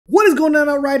What is going on,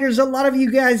 Outriders? A lot of you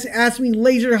guys ask me,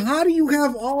 Laser, how do you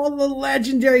have all the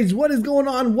legendaries? What is going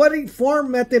on? What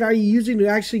farm method are you using to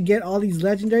actually get all these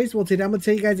legendaries? Well, today I'm going to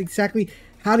tell you guys exactly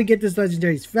how to get this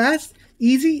legendaries fast,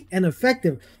 easy, and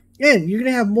effective. And you're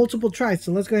going to have multiple tries,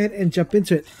 so let's go ahead and jump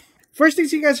into it. First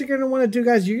things you guys are going to want to do,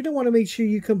 guys, you're going to want to make sure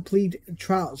you complete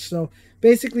trials. So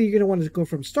basically, you're going to want to go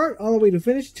from start all the way to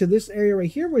finish to this area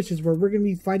right here, which is where we're going to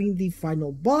be fighting the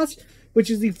final boss, which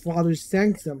is the Father's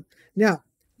Sanctum. Now,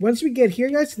 once we get here,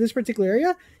 guys, to this particular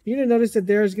area, you're going to notice that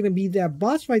there's going to be that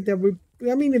boss fight that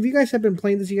I mean, if you guys have been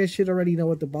playing this, you guys should already know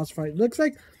what the boss fight looks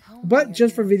like. But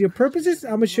just for video purposes,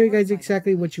 I'm going to show you guys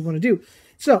exactly what you want to do.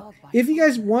 So, if you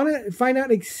guys want to find out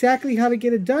exactly how to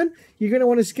get it done, you're going to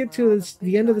want to skip to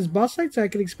the end of this boss fight so I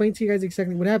can explain to you guys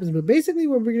exactly what happens. But basically,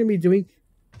 what we're going to be doing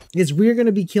is we're going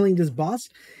to be killing this boss.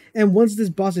 And once this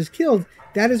boss is killed,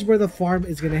 that is where the farm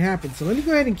is going to happen. So let me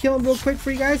go ahead and kill him real quick for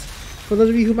you guys. For those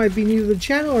of you who might be new to the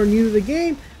channel or new to the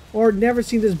game or never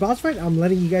seen this boss fight, I'm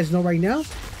letting you guys know right now.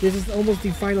 This is almost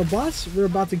the final boss. We're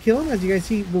about to kill him. As you guys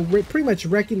see, we're pretty much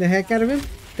wrecking the heck out of him.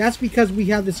 That's because we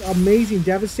have this amazing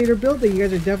Devastator build that you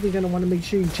guys are definitely going to want to make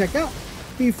sure you check out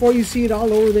before you see it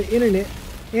all over the internet.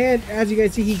 And as you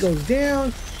guys see, he goes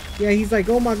down. Yeah, he's like,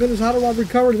 oh my goodness, how do I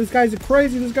recover? This guy's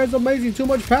crazy. This guy's amazing. Too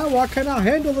much power. I cannot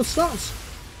handle the sauce.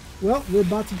 Well, we're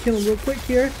about to kill him real quick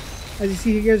here. As you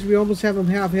see here, guys, we almost have him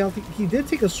half health. He did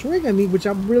take a swing at me, which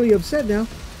I'm really upset now.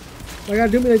 Why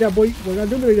gotta do me like that, boy? Why gotta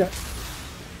do me like that?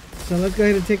 So let's go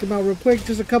ahead and take him out real quick.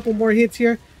 Just a couple more hits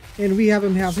here, and we have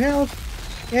him half health.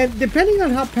 And depending on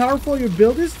how powerful your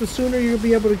build is, the sooner you'll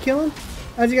be able to kill him.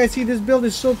 As you guys see, this build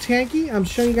is so tanky. I'm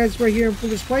showing you guys right here in full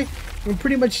display. I'm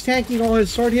pretty much tanking all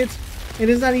his sword hits, and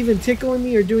it's not even tickling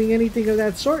me or doing anything of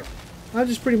that sort. I'm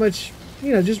just pretty much,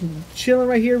 you know, just chilling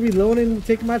right here, reloading,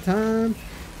 taking my time.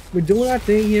 We're doing our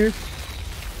thing here.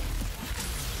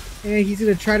 And he's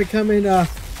going to try to come and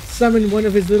summon one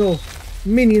of his little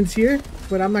minions here.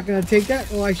 But I'm not going to take that.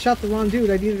 Oh, I shot the wrong dude.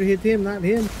 I needed to hit him, not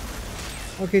him.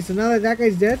 Okay, so now that that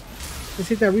guy's dead, let's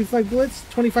hit that reflect bullets.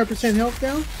 25% health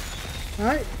down.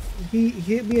 Alright. He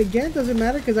hit me again. Doesn't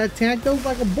matter because I tanked those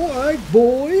like a boy.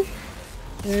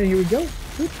 And here we go.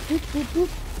 Boop, boop, boop,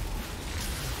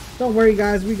 boop. Don't worry,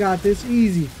 guys. We got this.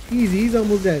 Easy. Easy. He's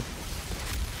almost dead.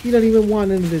 He doesn't even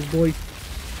want into this, boy.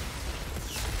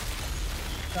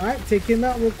 Alright, take him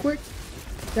out real quick.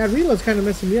 That reload's kind of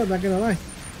messing me up, not gonna lie.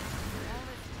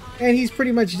 And he's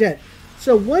pretty much dead.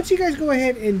 So once you guys go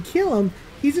ahead and kill him,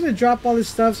 he's gonna drop all this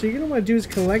stuff. So you're gonna want to do is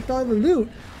collect all the loot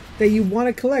that you want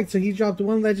to collect. So he dropped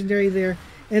one legendary there.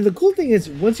 And the cool thing is,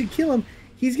 once you kill him,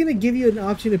 he's gonna give you an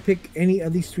option to pick any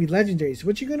of these 3 legendaries.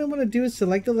 What you're gonna want to do is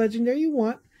select the legendary you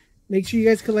want. Make sure you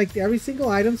guys collect every single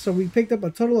item. So we picked up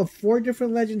a total of 4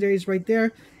 different legendaries right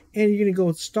there. And you're going to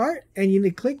go start and you're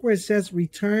going to click where it says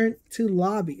return to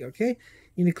lobby. Okay.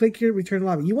 You're going to click here, return to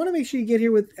lobby. You want to make sure you get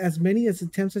here with as many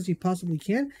attempts as you possibly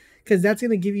can, because that's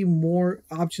going to give you more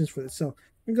options for this. So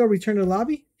we're going to go return to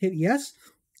lobby, hit yes.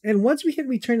 And once we hit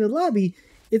return to lobby,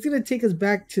 it's going to take us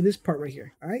back to this part right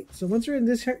here. All right. So once we're in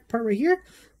this part right here,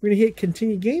 we're going to hit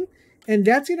continue game. And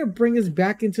that's going to bring us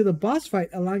back into the boss fight,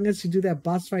 allowing us to do that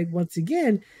boss fight once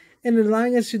again, and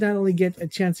allowing us to not only get a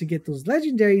chance to get those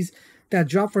legendaries that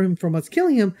drop for him from us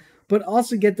killing him, but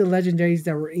also get the legendaries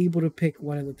that we're able to pick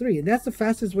one of the 3. And that's the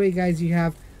fastest way, guys, you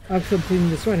have of completing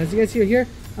this run. As you guys see here,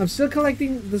 I'm still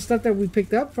collecting the stuff that we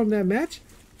picked up from that match,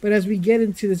 but as we get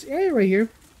into this area right here,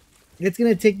 it's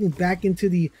going to take me back into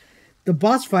the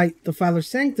boss fight, the Father's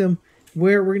Sanctum,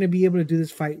 where we're going to be able to do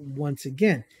this fight once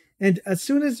again. And as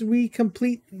soon as we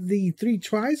complete the 3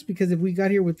 tries, because if we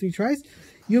got here with 3 tries,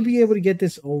 you'll be able to get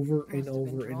this over and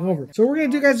over and over. So what we're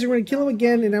going to do, guys, is we're going to kill him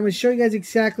again, and I'm going to show you guys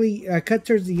exactly, cut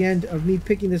towards the end of me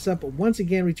picking this up, but once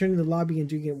again, returning to the lobby and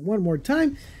doing it one more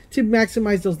time to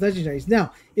maximize those legendaries.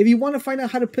 Now, if you want to find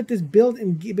out how to put this build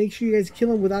and make sure you guys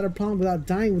kill him without a problem, without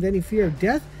dying, with any fear of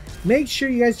death, make sure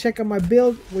you guys check out my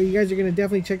build, where you guys are going to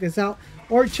definitely check this out.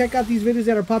 Or check out these videos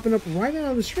that are popping up right now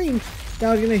on the screen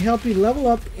that are going to help you level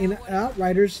up in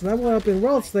Outriders, level up in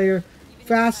Worldslayer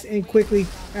fast and quickly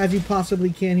as you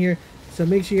possibly can here. So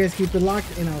make sure you guys keep it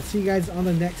locked, and I'll see you guys on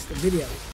the next video.